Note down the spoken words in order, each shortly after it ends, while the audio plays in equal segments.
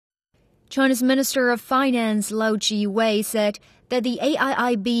China's Minister of Finance Lou Jiwei said that the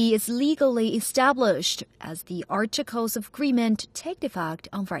AIIB is legally established as the Articles of Agreement take effect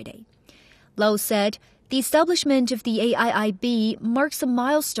on Friday. Lou said the establishment of the AIIB marks a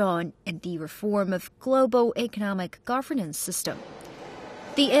milestone in the reform of global economic governance system.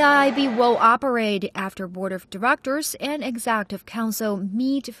 The AIIB will operate after Board of Directors and Executive Council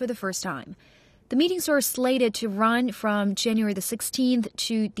meet for the first time. The meetings are slated to run from January the 16th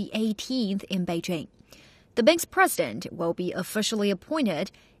to the 18th in Beijing. The bank's president will be officially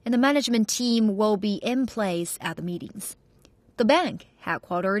appointed, and the management team will be in place at the meetings. The bank,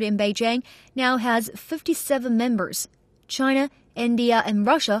 headquartered in Beijing, now has 57 members. China, India, and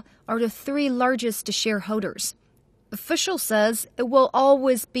Russia are the three largest shareholders. Official says it will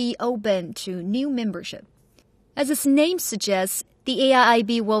always be open to new membership. As its name suggests, the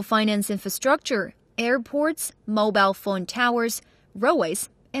AIIB will finance infrastructure, airports, mobile phone towers, railways,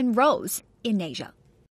 and roads in Asia.